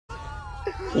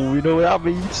Oh, you know what that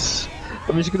means?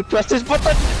 That means you're gonna press this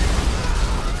button!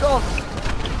 God!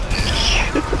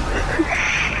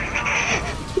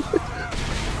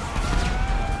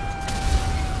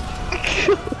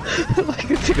 Like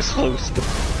a take a slow step.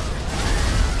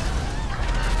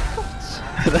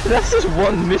 That's just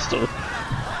one missile.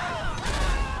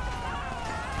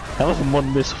 That was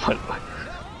one missile, by the way.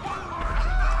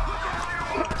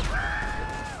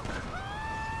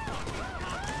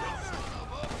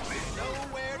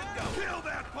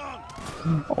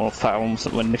 Oh, that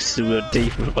almost went next to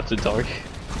Dave was about to die.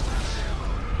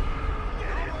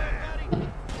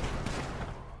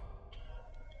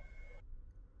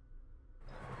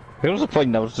 There was a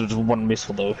point that was just one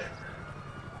missile though.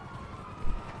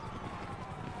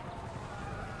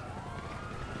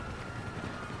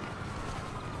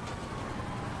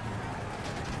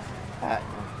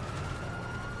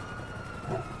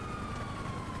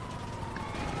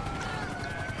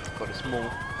 Got a small.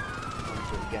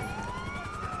 Again.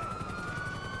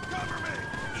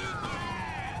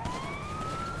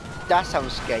 That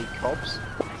sounds scary, cops.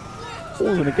 Oh,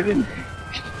 we're gonna get in.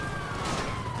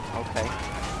 Okay.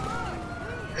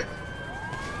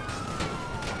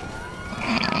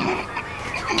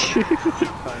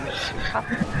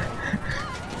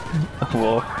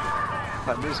 Whoa.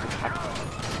 That news gonna happen.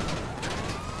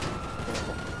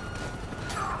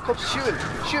 Cops, shoot him!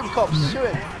 Shoot him, cops! Shoot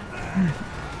him!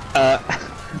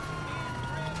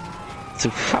 Too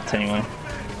fat anyway.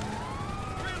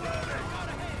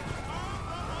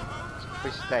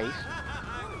 Chris Dave.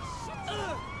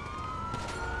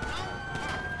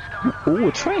 Ooh,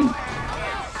 a train!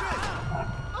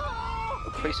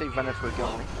 Chris Dave ran over a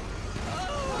guy.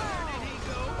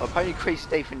 Well, apparently Chris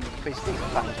Dave and Chris Dave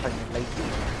fan is playing a lady.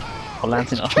 I'll land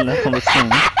on the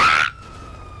train.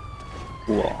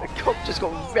 Whoa. The cop just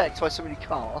got wrecked by so many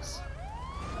cars.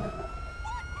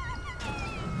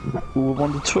 Ooh, I'm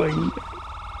on the train.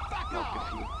 Not good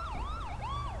for you.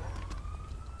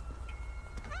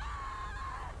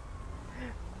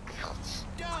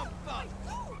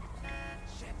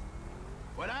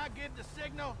 When I give the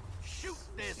signal, shoot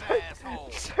this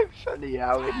asshole. So funny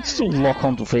how it's Still lock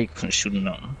onto vehicles and shooting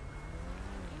them.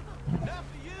 Enough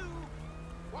of you.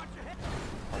 Watch your head.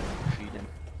 feeding.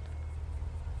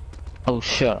 Oh,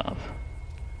 shut up.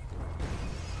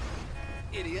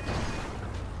 Idiot.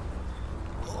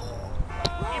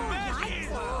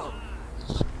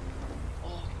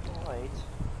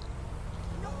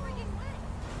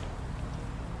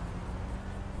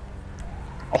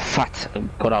 Oh, fat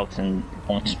got out and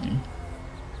launched me.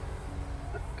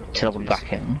 Till I went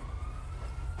back in.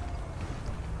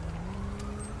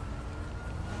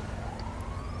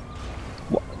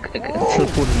 What?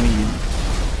 Teleported me.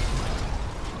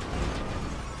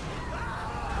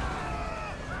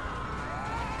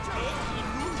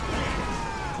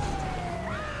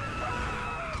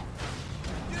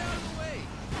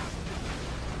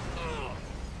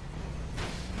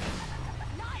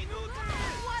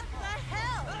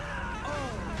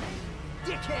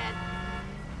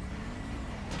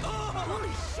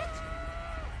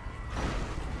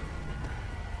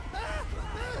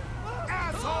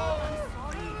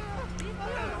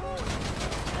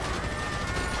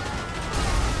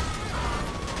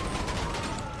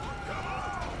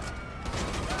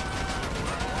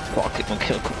 Fuck it,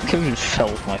 Kevin just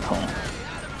fell with my car.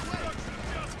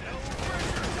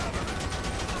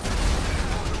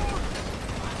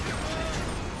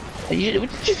 You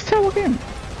just fell again.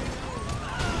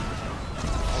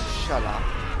 Oh, shut up.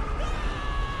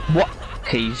 What?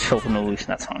 Okay, you just fell for no reason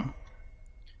that time.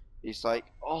 He's like,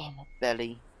 oh, my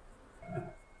belly.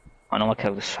 I know my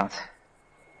car was fat.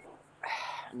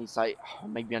 And he's like, oh,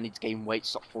 maybe I need to gain weight,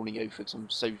 stop falling over because I'm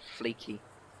so flaky.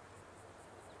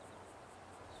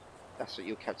 That's what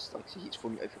your cat's like, so he's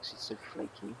falling over because he's so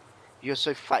flaky. You're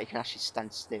so fat you can actually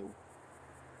stand still.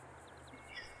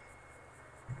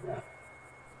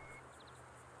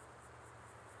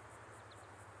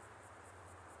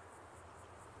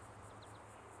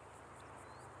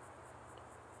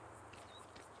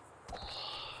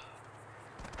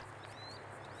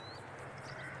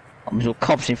 I'm your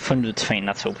cops in front of the train,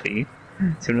 that's all for you.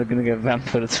 So we're not gonna get rammed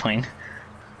for the train.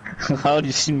 How do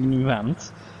you see me rammed?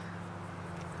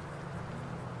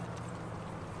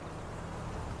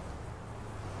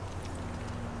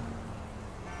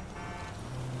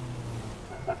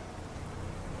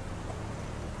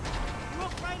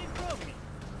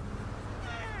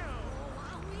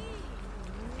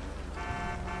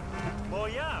 Oh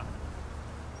yeah.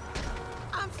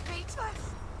 I'm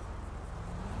speechless.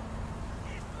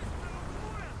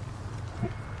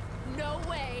 No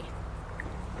way.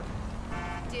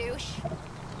 Douche.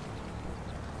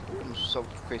 problems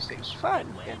solved with Chris. It was fine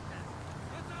again.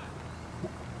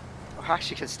 I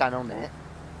actually can stand on it.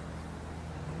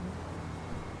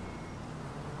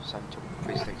 So I'm talking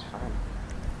Chris. It's fine.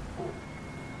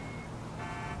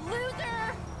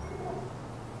 Loser!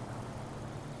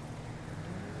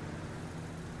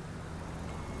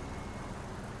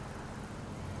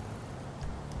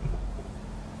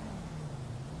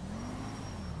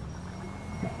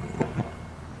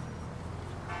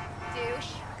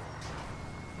 Douche.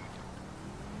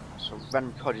 So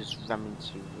random cars ram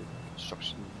into the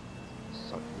construction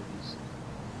site.